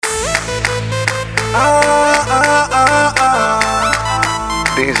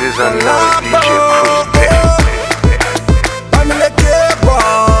This is another DJ Kryss, baby. I'm a gay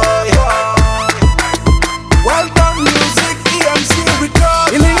boy. Welcome music, EMC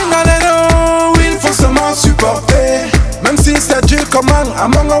record. Il faut seulement supporter. Même si c'est Dieu commande, à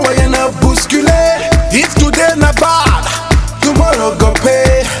mon envoyé n'a bousculé. If today n'a bad, tomorrow go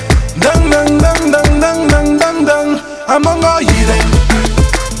pay. Dang dang dang dang dang dang dang dang. I'm on go Yiedan,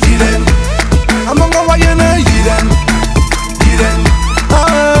 Yiedan. I'm on go Wayana Yiedan, Yiedan.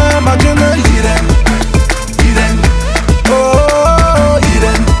 Ah, my Jana Yiedan, Yiedan. Oh,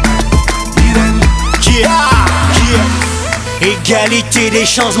 Yiedan, Yiedan. Égalité des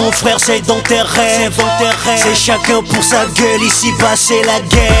chances, mon frère, c'est dans tes rêves. C'est chacun pour sa gueule, ici-bas c'est la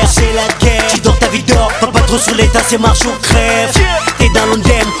guerre. Tu dors ta vie d'or, parle pas trop sur l'état, c'est marche ou crève. T'es dans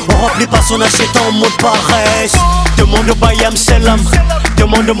l'ondem, on remplit pas son assiette en mode paresse. Demande au Bayam Selam,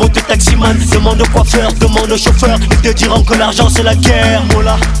 demande au moto taximan, demande au coiffeur, demande au chauffeur. Ils te diront que l'argent c'est la guerre,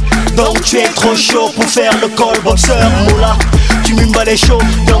 moula. Donc tu es trop chaud pour faire le call boxer, moula. Tu m'aimes les chauds,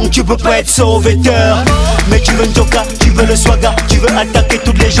 donc tu peux pas être sauveteur. Mais tu veux une toka, tu veux le swaga, tu veux attaquer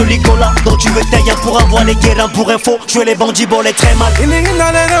toutes les jolies golas. Donc tu veux tailler pour avoir les guérins pour info. Jouer les bandits, bon les très mal.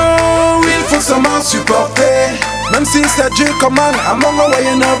 Il faut seulement supporter. Même si c'est Dieu commande, à mon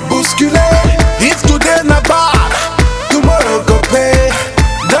envoyé n'a bousculé. If today n'a bad, tomorrow go pay.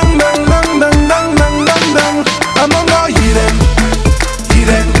 Dang dang dang dang dang dang dang dang. À mon envoyé Yiedan,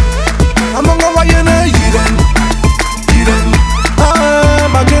 Yiedan. À mon envoyé n'a Yiedan, Yiedan. Ah,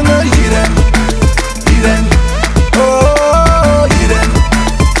 ma gueule Yiedan, Yiedan. Oh, Yiedan,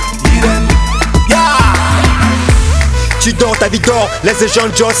 Yiedan. Yeah. Tu dors, ta vie dort, laisse les gens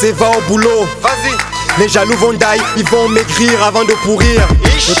joss et va au boulot. Vas-y. Les jaloux vont die, ils vont maigrir avant de pourrir.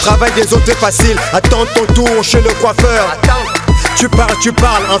 Le travail des autres est facile, attends ton tour chez le coiffeur. Tu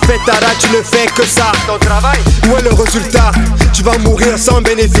parles, en fait Tara tu ne fais que ça. Ton travail. Où est le résultat? Tu vas mourir sans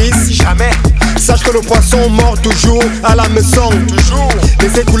bénéfice. Jamais. Sache que le poisson mord toujours à la maison. Toujours.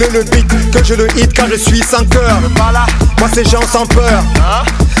 Laissez couler le beat, que je le hit quand je suis sans cœur. Pas là. Moi ces gens sans peur, Hein?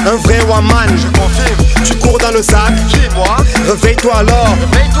 un vrai one-man. Je confirme. Tu cours dans le sac, Qui, moi? réveille-toi alors.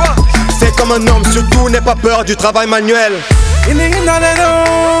 Réveille-toi. Fais comme un homme, surtout n'aie pas peur du travail manuel.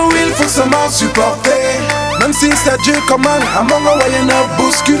 Il faut seulement supporter. Même si c'est Dieu commande, à mon envoyé n'a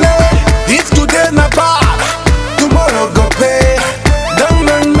bousculé. If today n'a bad, tomorrow go pay. Dang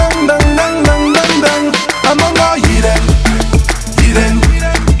dang dang dang dang dang dang dang. À mon envoyé Yiedan, Yiedan.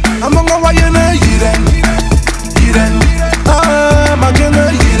 À mon envoyé n'a Yiedan, Yiedan. Ah, ma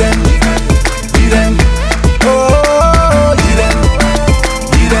gueule Yiedan, Yiedan. Oh, Yiedan,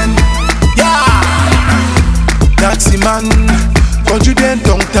 Yiedan. Taximan, conduis bien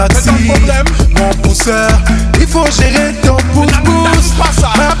ton taxi. Mon pousseur, il faut gérer ton pouce-pouce.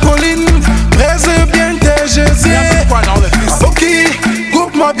 Ma Pauline, braise bien tes genciers. Ok,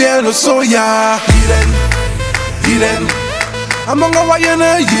 coupe-moi bien le soya. Yiedan, Yiedan. À mon envoyé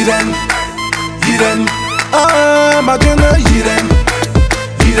Yiedan, Yiedan. Ah, ma gueule